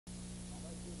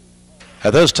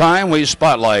At this time, we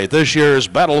spotlight this year's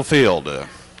Battlefield.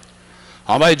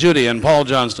 On by Judy and Paul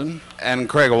Johnston and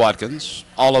Craig Watkins,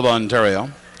 all of Ontario.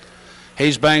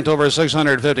 He's banked over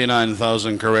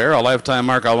 659,000 career, a lifetime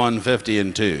mark of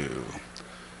 150-2.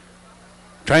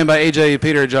 Trained by A.J.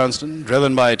 Peter Johnston,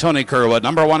 driven by Tony Kerwood.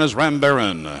 Number 1 is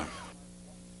Rambaran.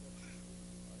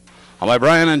 On by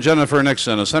Brian and Jennifer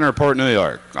Nixon of Centerport, New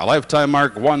York, a lifetime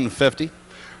mark 150.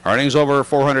 Earnings over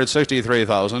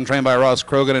 463,000. Trained by Ross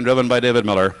Krogan and driven by David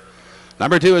Miller.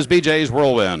 Number 2 is BJ's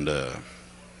Whirlwind. On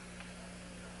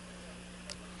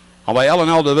by Ellen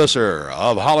L. DeVisser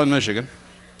of Holland, Michigan.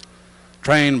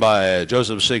 Trained by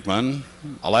Joseph Seekman.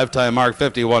 A lifetime mark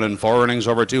 51-4. Earnings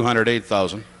over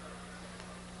 208,000.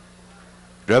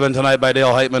 Driven tonight by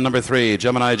Dale Heitman. Number 3,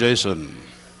 Gemini Jason.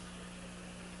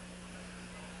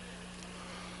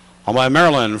 On by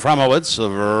Marilyn Fromowitz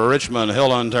of Richmond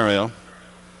Hill, Ontario.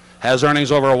 Has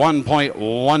earnings over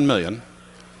 1.1 million.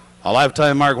 A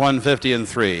lifetime mark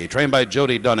 150-3. Trained by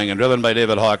Jody Dunning and driven by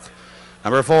David Hawk.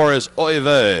 Number 4 is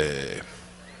Oive.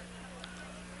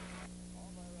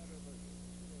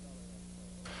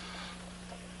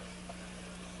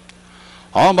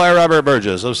 Owned by Robert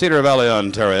Burgess of Cedar Valley,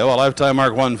 Ontario. A lifetime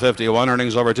mark 151.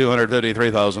 Earnings over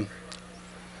 253,000.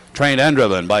 Trained and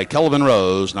driven by Kelvin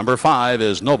Rose. Number 5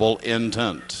 is Noble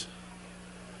Intent.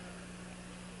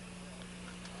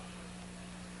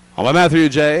 On by Matthew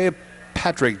J.,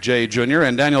 Patrick J. Jr.,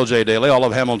 and Daniel J. Daly, all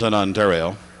of Hamilton,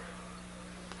 Ontario.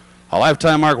 A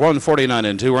lifetime mark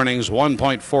 149-2, earnings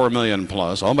 1.4 million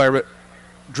plus. Owned by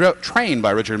trained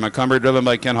by Richard McCumber, driven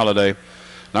by Ken Holliday.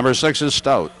 Number 6 is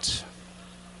Stout.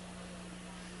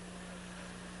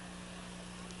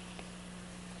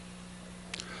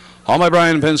 Owned by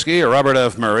Brian Pinsky, Robert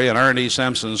F. Murray, and R&D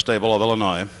Sampson Stable of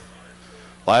Illinois.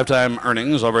 Lifetime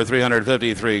earnings over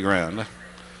 353 grand.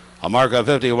 A mark of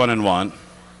 51-1.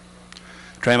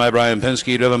 Trained by Brian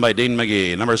Pinsky, driven by Dean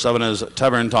McGee. Number 7 is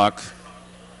Tavern Talk.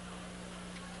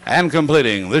 And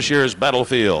completing this year's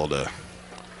Battlefield.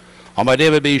 Owned by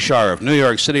David B. Sharp, New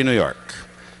York City, New York.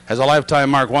 Has a lifetime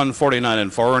mark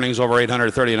 149-4, earnings over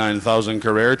 839,000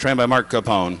 career. Trained by Mark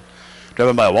Capone.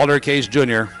 Driven by Walter Case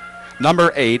Jr.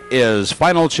 Number 8 is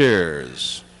Final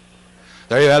Cheers.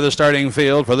 There you have the starting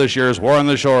field for this year's War on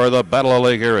the Shore, the Battle of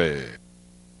Lake Erie.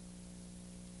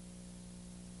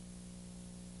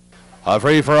 A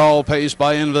free-for-all pace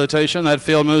by invitation. That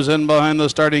field moves in behind the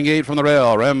starting gate from the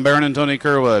rail. Rambaran and Tony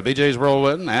Kerwood, BJ's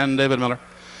Whirlwind, and David Miller.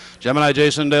 Gemini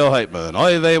Jason, Dale Heitman.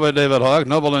 Oive with David Hawk.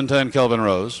 Noble Intent, Kelvin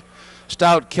Rose.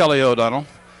 Stout, Kelly O'Donnell.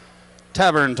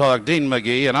 Tavern Talk, Dean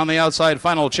McGee. And on the outside,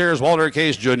 Final Cheers, Walter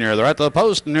Case Jr. They're at the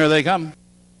post, and here they come.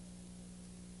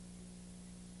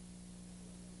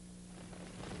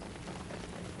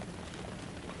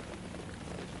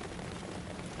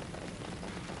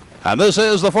 And this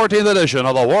is the 14th edition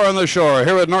of the War on the Shore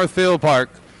here at Northfield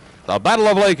Park. The Battle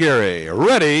of Lake Erie.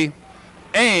 Ready,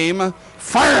 aim,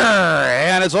 fire!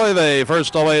 And it's Oive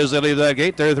first away as they leave that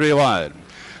gate. They're 3 wide.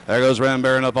 There goes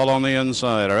Rambaran up all on the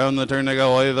inside. Around the turn they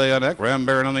go, Oive on deck.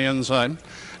 Rambaran on the inside.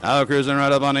 Now cruising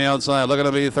right up on the outside. Looking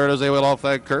to be third as they wheel off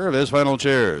that curve is Final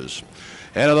Cheers.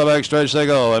 Into the back stretch they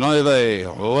go, and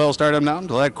Oive will start him down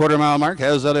to that quarter-mile mark.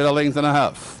 Has that at a length and a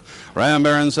half.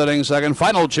 Rambaran sitting second.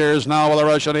 Final Cheers now with a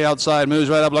rush on the outside. Moves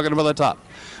right up looking for the top.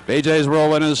 BJ's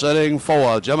Whirlwind is sitting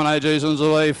 4th. Gemini Jason's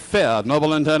away 5th.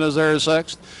 Noble Intent is there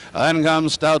 6th. Then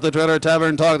comes Stout the Trailer.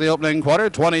 Tavern Talk the opening quarter.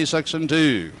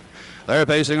 26-2. They're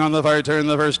pacing on the far turn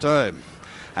the first time.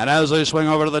 And as they swing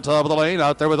over to the top of the lane,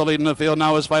 out there with the lead in the field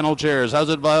now is Final Cheers. Has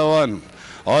it by 1.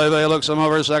 Oive looks him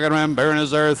over second. Rambaran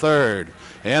is there 3rd.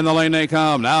 In the lane they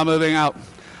come. Now moving out.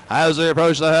 As they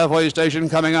approach the halfway station,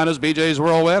 coming on is BJ's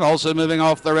Whirlwind. Also moving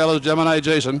off the rail is Gemini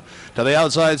Jason. To the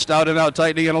outside, Stout and out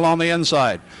tightening it along the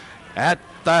inside. At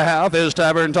the half is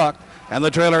Tavern Talk. And the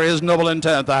trailer is Noble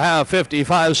Intent. The half,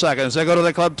 55 seconds. They go to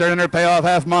the club turn and their payoff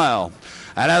half mile.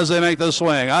 And as they make the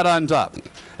swing, out on top,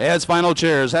 it's Final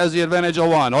Cheers. Has the advantage of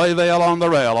 1. Oive along the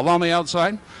rail. Along the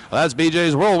outside, that's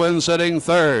BJ's Whirlwind sitting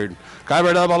 3rd.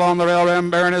 Covered up along the rail,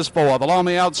 Rambaran is 4th. Along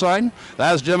the outside,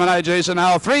 that's Gemini Jason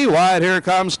now 3 wide. Here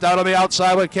comes Stout on the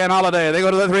outside with Ken Holliday. They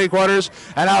go to the 3/4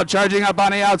 and out charging up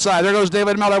on the outside. There goes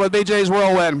David Miller with BJ's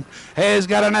Whirlwind. He's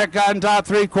got a neck on top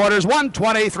 3/4,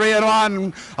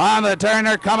 123-1 on the turn.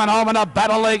 They're coming home in the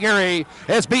Battle of Lake Erie.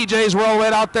 It's BJ's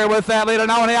Whirlwind out there with that leader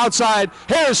now on the outside.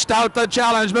 Here's Stout, the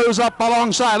challenge, moves up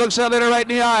alongside, looks that leader right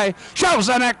in the eye, shoves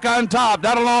the neck on top,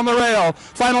 down along the rail.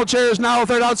 Final Cheers now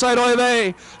 3rd outside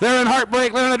Oive. They're in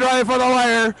Heartbreak, learning to drive for the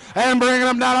wire and bringing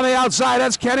them down on the outside.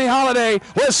 That's Kenny Holliday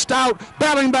with Stout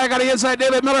battling back on the inside.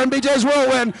 David Miller and BJ's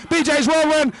Whirlwind. BJ's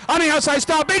Whirlwind on the outside.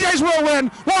 Stout. BJ's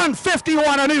Whirlwind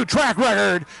 151, a new track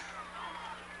record.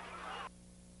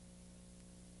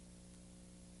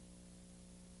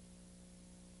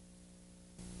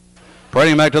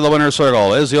 Parading back to the winner's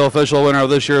circle is the official winner of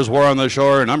this year's War on the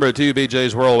Shore, number 2,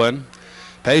 BJ's Whirlwind.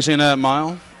 Pacing that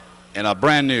mile in a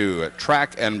brand new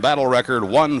track and battle record,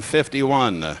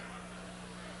 151.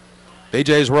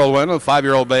 BJ's Whirlwind, a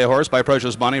 5-year-old bay horse by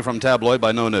Precious Bunny from Tabloid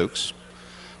by No Nukes.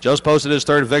 Just posted his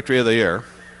 3rd victory of the year.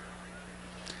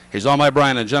 He's owned by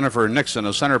Brian and Jennifer Nixon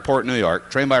of Centerport, New York.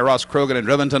 Trained by Ross Krogan and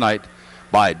driven tonight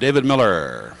by David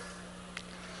Miller.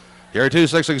 Your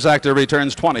 2-6 exacta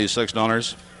returns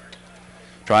 $26.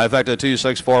 Trifecta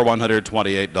 264,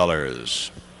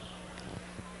 $128.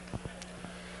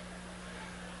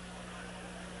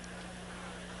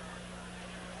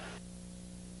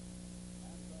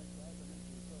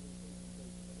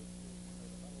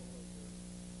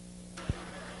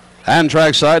 And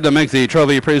trackside to make the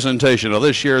trophy presentation of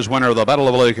this year's winner of the Battle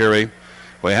of Lake Erie,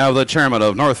 we have the chairman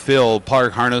of Northfield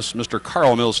Park Harness, Mr.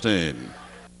 Carl Milstein.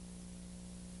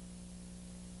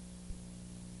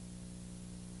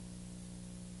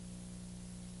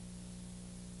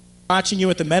 Watching you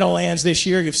at the Meadowlands this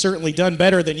year, you've certainly done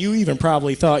better than you even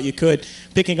probably thought you could,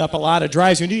 picking up a lot of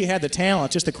drives. We knew you had the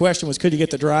talent. Just the question was, could you get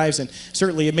the drives? And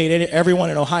certainly it made everyone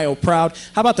in Ohio proud.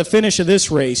 How about the finish of this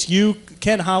race? You,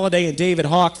 Ken Holliday, and David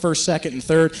Hawk, 1st, 2nd, and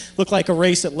 3rd. Looked like a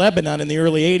race at Lebanon in the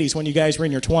early 80s when you guys were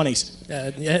in your 20s.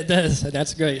 Yeah, it does.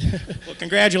 That's great. Well,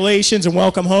 congratulations and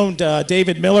welcome home to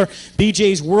David Miller.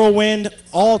 BJ's Whirlwind,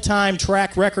 all-time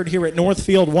track record here at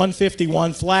Northfield,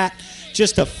 151 flat.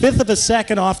 Just a 1/5 of a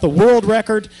second off the world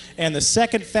record and the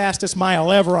 2nd fastest mile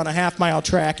ever on a half-mile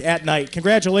track at night.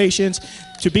 Congratulations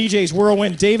to BJ's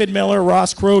Whirlwind, David Miller,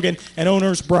 Ross Krogan, and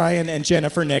owners Brian and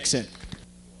Jennifer Nixon.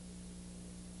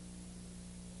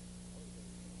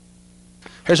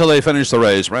 Here's how they finished the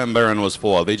race. Ram Baron was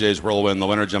 4th. BJ's Whirlwind, the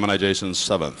winner. Gemini Jason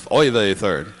 7th. Oive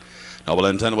 3rd. Noble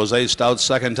Intent was 8th. Stout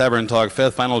 2nd. Tavern Talk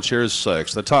 5th. Final Cheers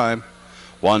 6th. The time,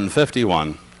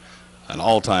 151. An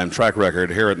all-time track record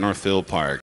here at Northfield Park.